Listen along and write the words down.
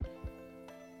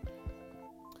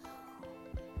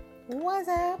What's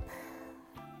up?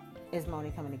 It's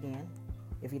Moni coming again.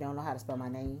 If you don't know how to spell my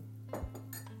name,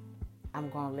 I'm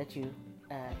going to let you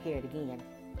hear it again.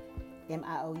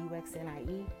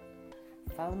 Mouxnie.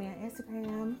 Follow me on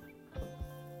Instagram.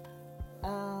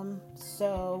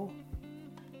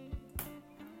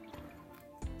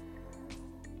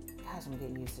 Gosh, I'm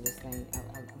getting used to this thing.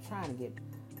 I'm trying to get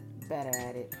better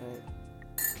at it, but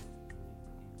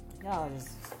y'all just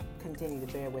continue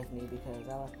to bear with me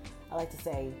because I like to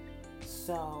say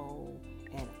so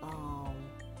and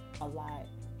a lot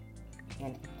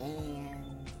and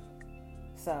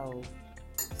so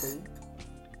see,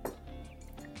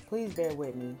 please bear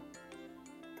with me.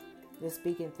 This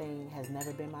speaking thing has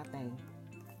never been my thing.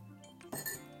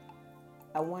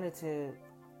 I wanted to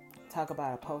talk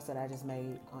about a post that I just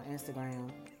made on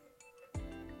Instagram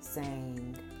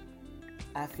saying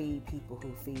I feed people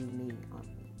who feed me,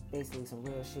 basically some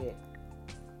real shit.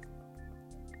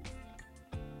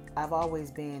 I've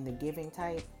always been the giving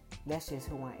type. That's just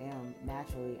who I am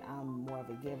naturally. I'm more of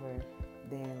a giver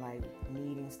than like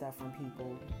needing stuff from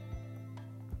people.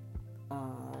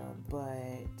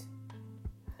 But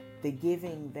the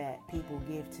giving that people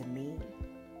give to me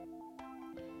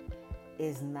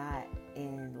is not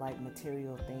in like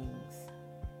material things.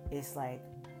 It's like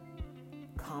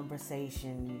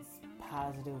conversations,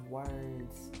 positive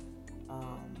words,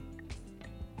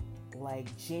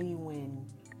 like genuine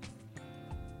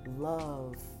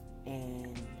love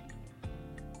and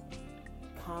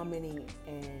commenting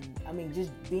and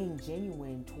just being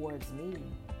genuine towards me.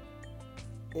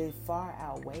 It far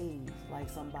outweighs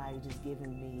like somebody just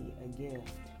giving me a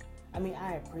gift.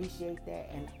 I appreciate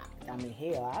that, and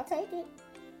hell, I'll take it.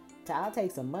 I'll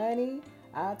take some money.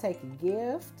 I'll take a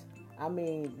gift.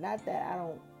 Not that I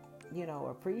don't,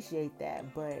 appreciate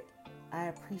that, but I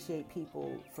appreciate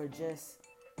people for just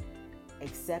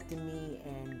accepting me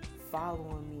and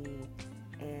following me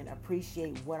and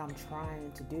appreciate what I'm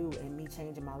trying to do and me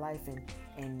changing my life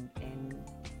and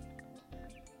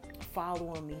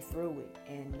following me through it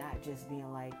and not just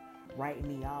being like writing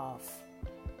me off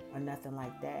or nothing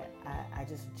like that. I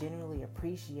just genuinely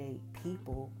appreciate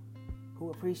people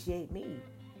who appreciate me.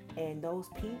 And those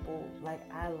people, like,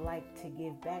 I like to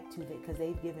give back to them because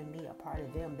they've given me a part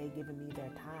of them. They've given me their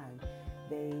time.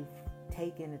 They've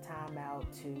taken the time out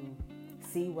to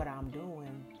see what I'm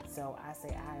doing. So I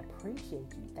say, I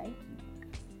appreciate you. Thank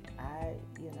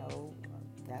you.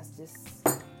 That's just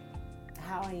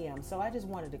how I am. So I just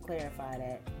wanted to clarify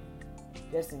that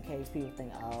just in case people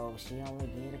think, oh, she only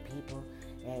give to people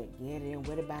that get it. And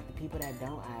what about the people that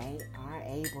aren't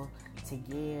able to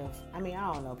give? I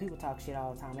don't know. People talk shit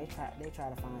all the time. They try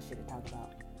to find shit to talk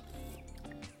about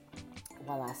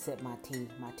while I sip my tea,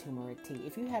 my turmeric tea.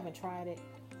 If you haven't tried it,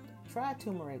 try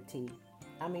turmeric tea.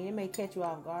 It may catch you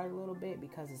off guard a little bit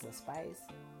because it's a spice.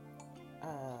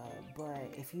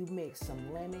 But if you mix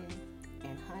some lemon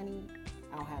and honey,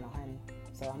 I don't have no honey,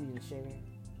 so I'm using sugar.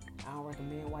 I don't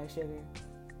recommend white sugar.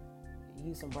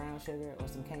 Use some brown sugar or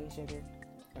some cane sugar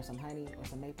or some honey or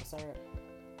some maple syrup.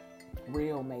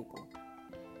 Real maple.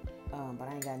 But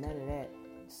I ain't got none of that.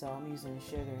 So I'm using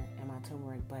sugar and my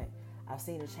turmeric. But I've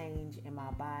seen a change in my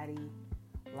body.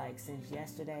 Like since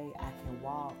yesterday, I can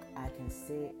walk, I can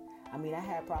sit. I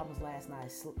had problems last night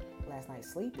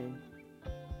sleeping.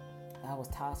 I was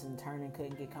tossing and turning,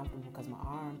 couldn't get comfortable because my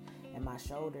arm and my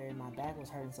shoulder and my back was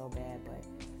hurting so bad.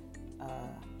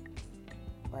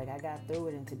 But I got through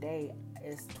it, and today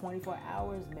it's 24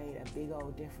 hours made a big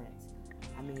old difference.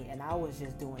 And I was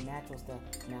just doing natural stuff.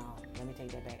 Now, let me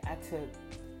take that back. I took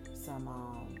some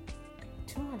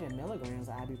 200 milligrams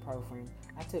of ibuprofen.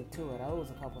 I took 2 of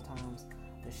those a couple times.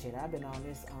 But shit, I've been on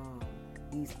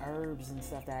these herbs and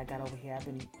stuff that I got over here. I've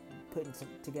been putting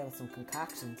together some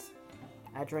concoctions.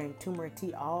 I drank turmeric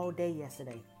tea all day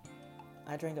yesterday.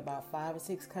 I drank about 5 or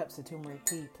 6 cups of turmeric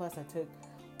tea. Plus, I took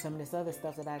some of this other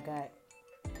stuff that I got,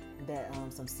 that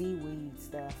some seaweed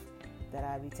stuff that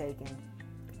I be taking.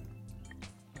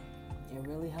 It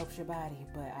really helps your body,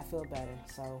 but I feel better.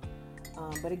 So,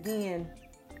 but again,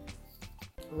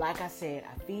 like I said,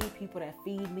 I feed people that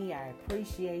feed me. I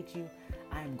appreciate you.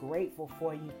 I'm grateful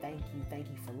for you. Thank you. Thank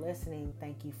you for listening.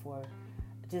 Thank you for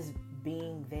just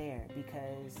being there,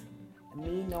 because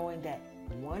me knowing that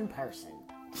one person,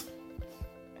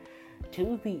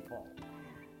 2 people,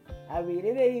 it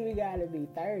ain't even gotta be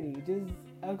 30, just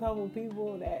a couple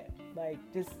people that like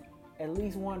just at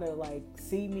least want to like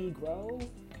see me grow.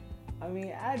 I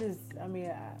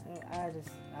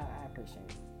appreciate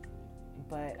it.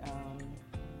 But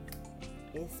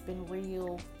it's been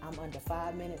real. I'm under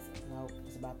 5 minutes. Nope,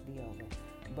 it's about to be over.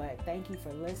 But thank you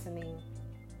for listening.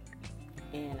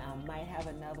 And I might have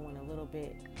another one a little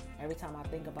bit Every time I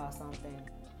think about something,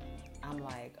 I'm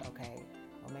like, okay,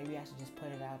 well, maybe I should just put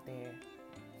it out there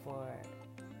for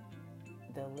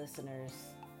the listeners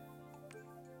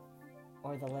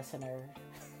or the listener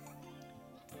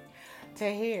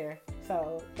to hear.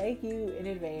 So thank you in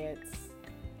advance.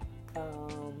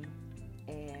 And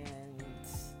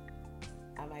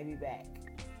I might be back.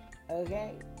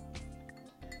 Okay.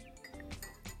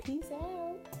 Peace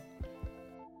out.